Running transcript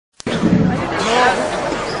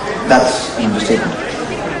That's the understatement.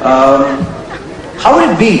 How would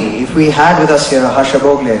it be if we had with us here Harsha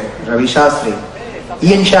Bogle, Ravi Shastri,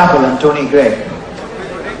 Ian Chappell and Tony Gregg?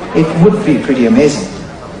 It would be pretty amazing.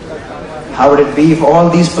 How would it be if all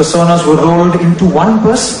these personas were rolled into one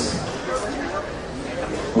person?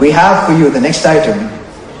 We have for you the next item,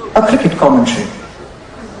 a cricket commentary.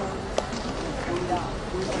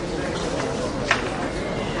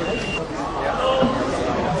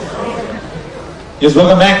 Yes,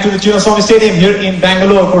 welcome back to the Chathuranga Stadium here in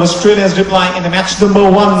Bangalore for Australia's reply in the match number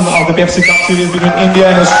 1 of the Pepsi Cup series between India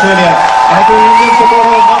and Australia. And I think Indian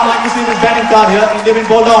supporters not like to see this batting card here. India been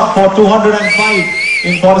bowled out for 205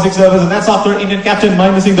 in 46 overs, and that's after Indian captain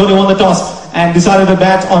Mahendra Singh Dhoni won the toss and decided to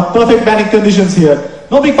bat on perfect batting conditions here.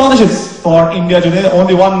 No big partnerships for India today,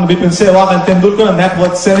 only one between Sehwag and Tendulkar, and that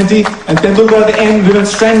was 70, and Tendulkar at the end remained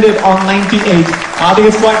stranded on 98. I think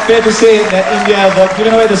it's quite fair to say that India have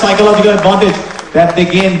given away the psychological advantage that they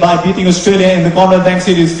gained by beating Australia in the Commonwealth Bank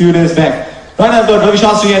Series a few days back. Right now I've got Ravi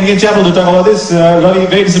Shastri and Ian Chappell to talk about this. Ravi,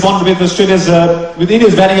 very disappointed with with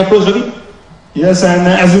India's batting approach, Ravi? Yes, and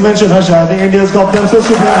as you mentioned, Harsha, I think India's got themselves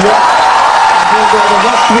to play here. I think the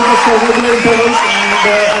last wickets for regular intervals, and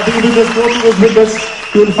I think if you just go through those wickets,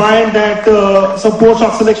 you'll find that some poor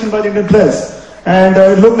shot selection by the Indian players. And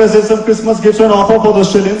it looked as if some Christmas gifts were an offer for the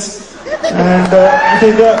Australians. And I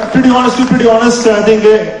think, pretty honest, I think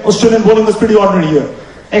Australian bowling was pretty ordinary here,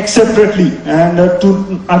 except Redley. And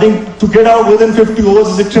I think to get out within 50 overs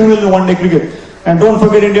is extremely one-day cricket. And don't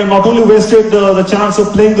forget, India not only wasted the chance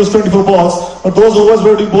of playing those 24 balls, but those overs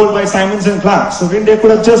were to be bowled by Simons and Clark. So if India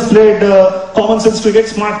could have just played common sense cricket,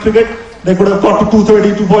 smart cricket, they could have got to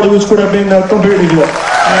 230, 240, which could have been competitive here.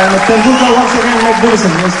 And Tendulkar once again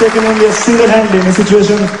magnificent. He has taken India single-handedly in a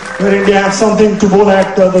situation where India has something to bowl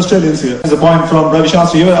at the Australians here. There's a point from Ravi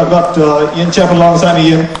Shastri here. I've got Ian Chappell alongside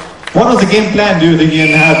me here. What was the game plan, do you think,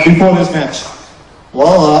 Ian, had before this match?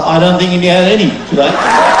 Well, I don't think India had any today.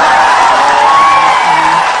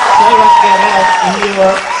 India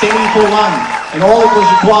were 74-1. And all it was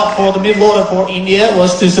required for the middle order for India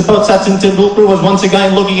was to support Sachin Tendulkar, who was once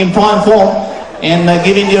again looking in prime form, and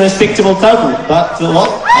give India a respectable total. But, well,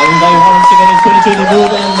 I think they were once again in 2020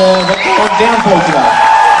 mood, and that's got downfall today.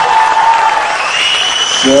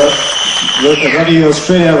 So, Ravi,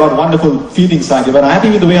 Australia got wonderful fielding side, but I'm happy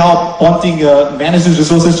with the way how Ponting manages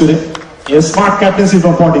resources today. Yes, smart captaincy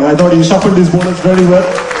from Ponting. I thought he shuffled his bowlers very well.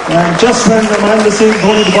 And just when Mahendra Singh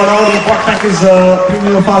Dhoni got out, he brought back his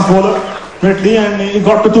premier fast bowler, Redley, and he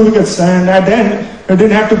got to 2 wickets. And at the end, he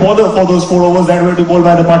didn't have to bother for those 4 overs that were to bowl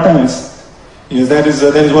by the part-timers. Yes, that is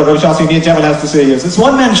what Ravi Shastri and Ian Chappell has to say. Yes, it's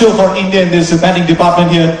one-man show for India in this batting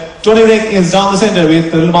department here. Tony Gregg is down the centre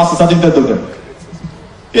with Little Master Sachin Tendulkar.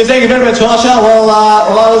 Yes, thank you very much, Harsha. Well,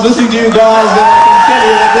 I was listening to you guys, and I can tell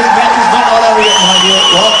you that this match is not all over yet, my dear.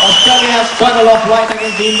 Well, Australia has struggled off right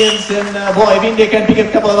against the Indians, and boy, if India can pick a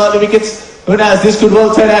couple of early wickets, who knows, this could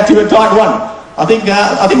well turn out to be a tight one. I think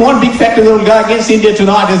one big factor that will go against India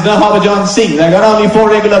tonight is no Harbhajan Singh. They've got only 4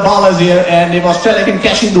 regular bowlers here, and if Australia can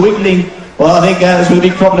cash in the weakling, well, I think this will be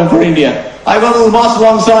a big problem for India. I've got a little master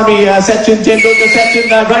alongside me, Sachin Tendulkar. Sachin,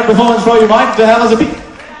 great performance for you, mate. How was it?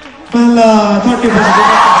 Well, I thought it was good.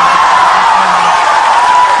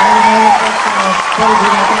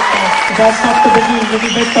 It has stopped a little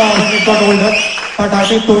bit when it got older, but I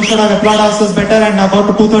think we should have applied ourselves better and got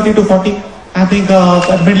to 230 to 40. I think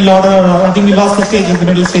at middle order, I think we lost the stages, the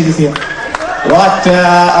middle stages here. Right,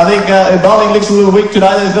 I think bowling looks a little weak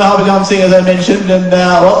today. There's no Harbhajan Singh, as I mentioned. And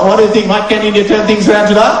what do you think, Mike? Can India turn things around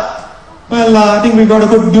today? Well, I think we got a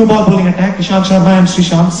good new ball bowling attack, Ishant Sharma and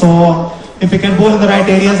Srishant. So if we can bowl in the right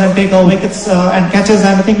areas and take our wickets and catches,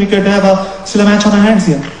 then I think we could have still a match on our hands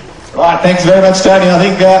here. Right, thanks very much, Tony. I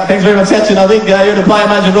think thanks very much, Sachin. I think you're going to play a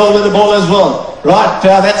major role with the ball as well. Right,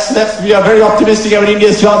 we are very optimistic about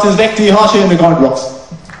India's chances. Back to you, Harsha, in the comment box.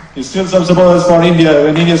 There's still some supporters for India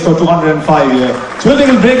when India scored 205 here. So we'll take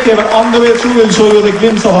a break here, but on the way through we'll show you the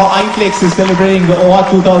glimpse of how Itlex is celebrating the OR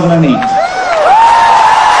 2008.